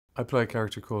I play a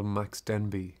character called Max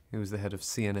Denbigh, who is the head of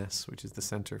CNS, which is the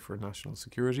Centre for National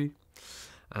Security.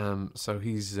 So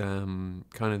he's kind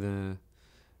of the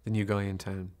new guy in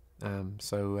town.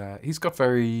 So he's got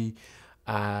very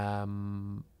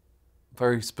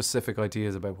specific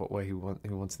ideas about what way he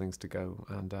wants things to go,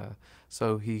 and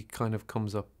so he kind of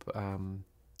comes up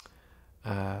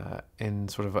in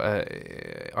sort of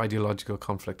ideological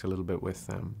conflict a little bit with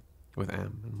M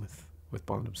and with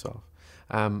Bond himself.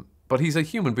 But he's a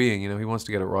human being, you know. He wants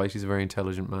to get it right. He's a very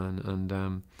intelligent man, and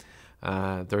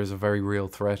there is a very real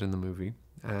threat in the movie,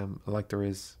 like there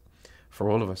is for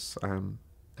all of us in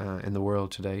the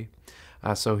world today.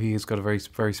 So he's got a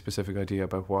very specific idea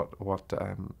about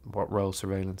what role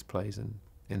surveillance plays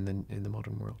in the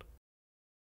modern world.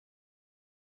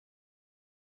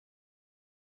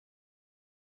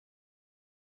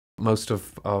 Most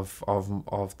of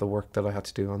the work that I had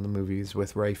to do on the movie is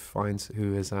with Ralph Fiennes,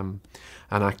 who is an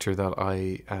actor that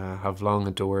I have long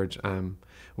adored.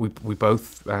 We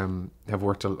both have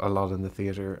worked a lot in the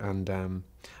theatre, and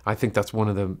I think that's one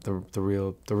of the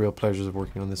real pleasures of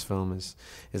working on this film is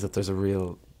that there's a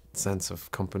real sense of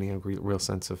company, a real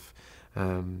sense of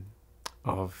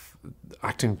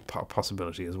acting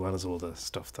possibility, as well as all the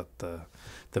stuff that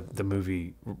the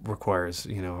movie requires,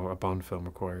 you know, a Bond film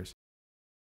requires.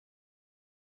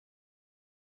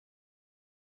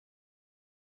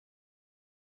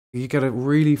 You get a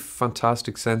really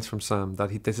fantastic sense from Sam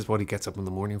that this is what he gets up in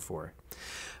the morning for,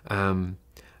 and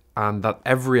that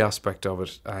every aspect of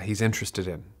it he's interested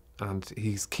in, and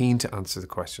he's keen to answer the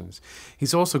questions.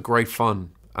 He's also great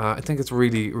fun. I think it's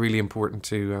really important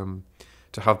to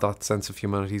have that sense of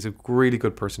humanity. He's a really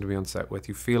good person to be on set with.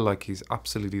 You feel like he's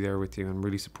absolutely there with you and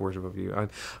really supportive of you.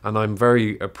 And I'm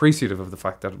very appreciative of the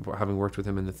fact that, having worked with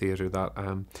him in the theatre, that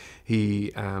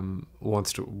he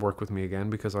wants to work with me again,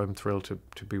 because I'm thrilled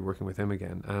to be working with him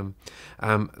again.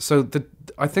 So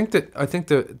I think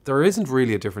that there isn't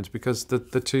really a difference, because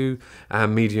the two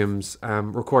mediums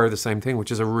require the same thing,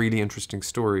 which is a really interesting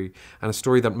story, and a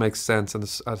story that makes sense, and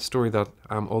a story that,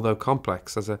 although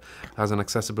complex, has an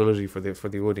accessibility for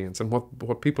the audience. And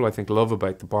what people, I think, love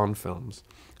about the Bond films,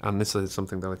 and this is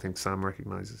something that I think Sam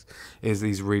recognises, is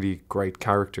these really great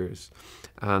characters,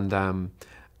 and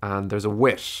there's a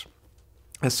wit,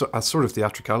 a sort of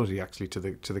theatricality actually to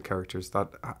the characters that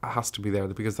has to be there,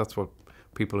 because that's what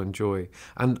people enjoy,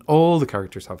 and all the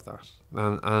characters have that,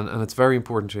 and it's very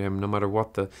important to him, no matter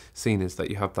what the scene is, that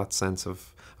you have that sense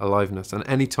of aliveness. And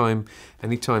anytime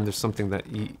there's something that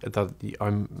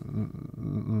I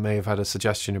may have had a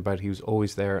suggestion about, he was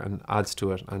always there and adds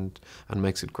to it and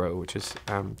makes it grow, which is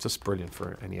just brilliant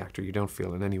for any actor. You don't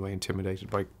feel in any way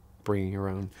intimidated by bringing your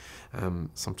own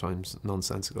sometimes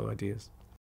nonsensical ideas.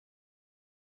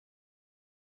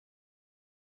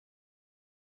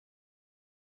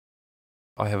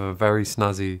 I have a very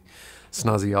snazzy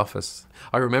office.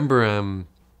 I remember in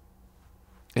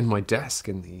my desk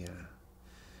in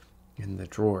the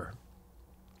drawer,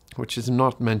 which is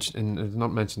not mentioned. It's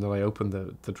not mentioned that I opened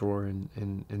the drawer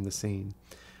in the scene,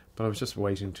 but I was just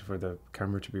waiting for the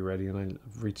camera to be ready, and I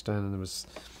reached down, and there was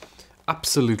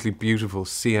absolutely beautiful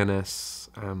CNS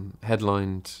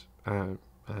headlined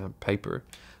paper,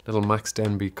 little Max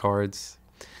Denbigh cards.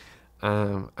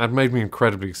 It made me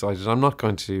incredibly excited. I'm not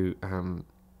going to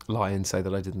lie and say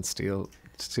that I didn't steal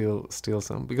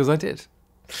some, because I did.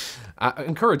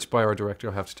 Encouraged by our director,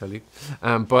 I have to tell you.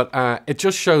 But it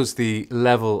just shows the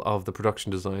level of the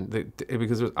production design,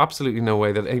 because there's absolutely no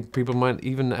way that people might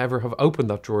even ever have opened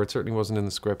that drawer. It certainly wasn't in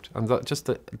the script, and just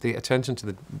the attention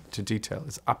to detail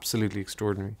is absolutely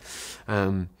extraordinary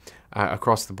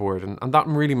across the board, and that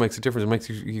really makes a difference. It makes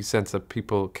you sense that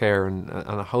people care, and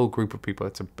a whole group of people.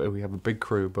 We have a big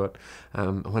crew, but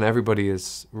when everybody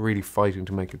is really fighting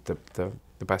to make it the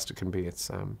best it can be, it's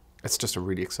just a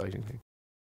really exciting thing.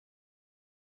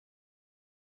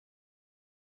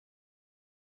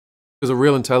 There's a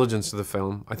real intelligence to the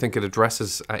film. I think it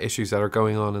addresses issues that are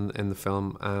going on in the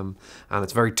film, and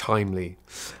it's very timely.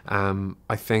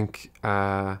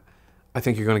 I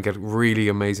think you're going to get really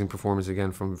amazing performance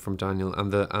again from Daniel,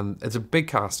 and it's a big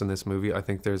cast in this movie. I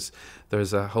think there's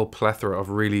a whole plethora of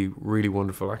really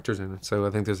wonderful actors in it. So I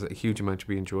think there's a huge amount to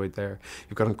be enjoyed there.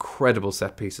 You've got incredible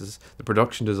set pieces. The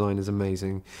production design is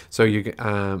amazing. So you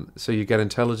get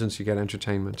intelligence, you get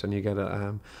entertainment, and you get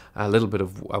a little bit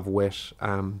of wit,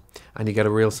 and you get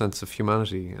a real sense of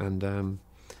humanity. And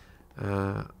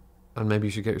maybe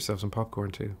you should get yourself some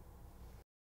popcorn too.